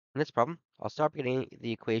In this problem, I'll start by getting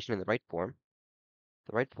the equation in the right form.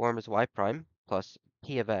 The right form is y prime plus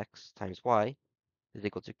p of x times y is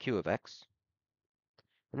equal to q of x.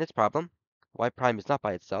 In this problem, y prime is not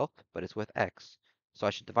by itself, but it's with x. So I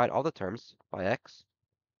should divide all the terms by x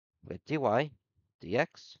with dy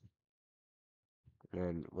dx, and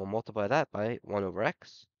then we'll multiply that by 1 over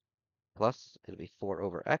x, plus it'll be 4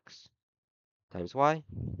 over x times y.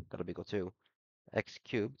 That'll be equal to x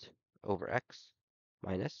cubed over x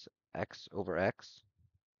minus x over x.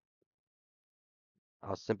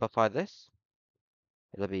 I'll simplify this.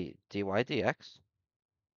 It'll be dy dx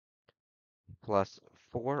plus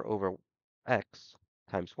 4 over x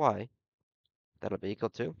times y. That'll be equal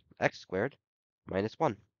to x squared minus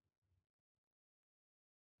 1.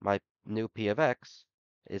 My new p of x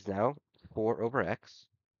is now 4 over x.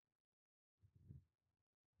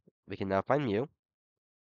 We can now find mu.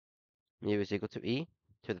 Mu is equal to e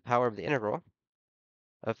to the power of the integral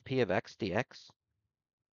of p of x dx.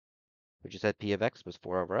 We just said p of x was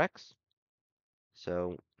 4 over x.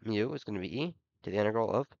 So mu is going to be e to the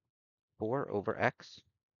integral of 4 over x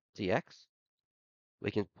dx. We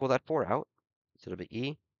can pull that 4 out. So it'll be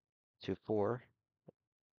e to 4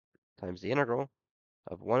 times the integral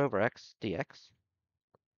of 1 over x dx.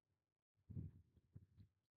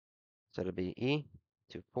 So it'll be e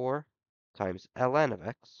to 4 times ln of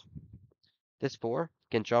x. This 4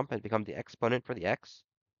 can jump and become the exponent for the x.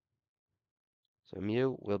 So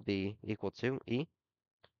mu will be equal to e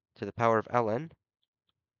to the power of ln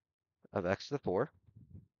of x to the 4.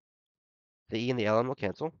 The e and the ln will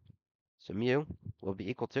cancel. So mu will be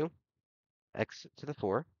equal to x to the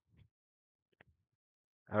 4.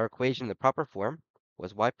 Our equation in the proper form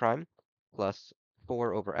was y prime plus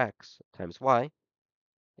 4 over x times y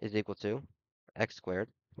is equal to x squared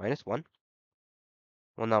minus 1.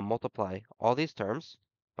 We'll now multiply all these terms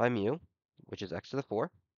by mu, which is x to the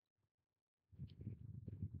 4.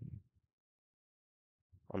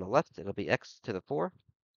 On the left, it'll be x to the 4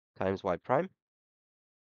 times y prime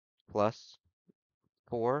plus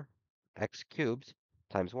 4x cubed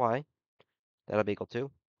times y. That'll be equal to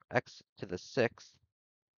x to the 6th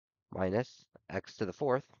minus x to the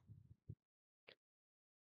 4th.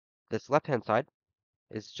 This left-hand side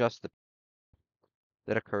is just the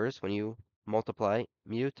that occurs when you multiply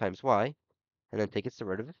mu times y and then take its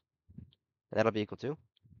derivative. And that'll be equal to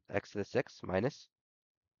x to the 6th minus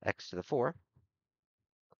x to the 4.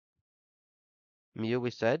 Mu,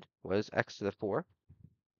 we said, was x to the 4.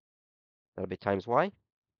 That'll be times y.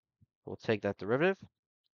 We'll take that derivative.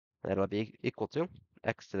 That'll be equal to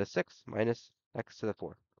x to the 6th minus x to the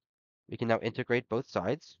 4. We can now integrate both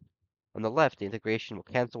sides. On the left, the integration will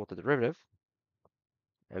cancel with the derivative.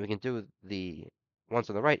 And we can do the ones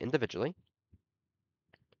on the right individually.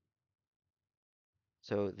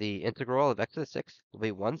 So the integral of x to the 6th will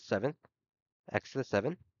be 1/7 x to the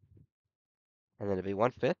 7. And then it'll be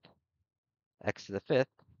 1/5 x to the 5th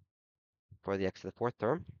for the x to the 4th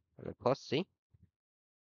term. And then plus c.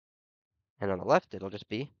 And on the left, it'll just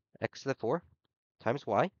be x to the 4 times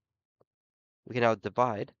y. We can now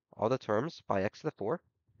divide all the terms by x to the 4.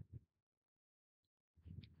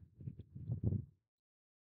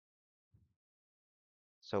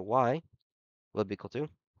 So y will be equal to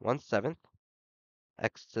 1/7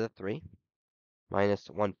 x to the 3 minus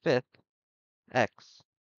 1/5 x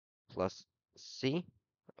plus c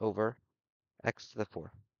over x to the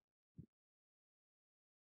 4.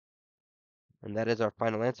 And that is our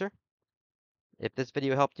final answer. If this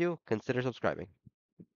video helped you, consider subscribing.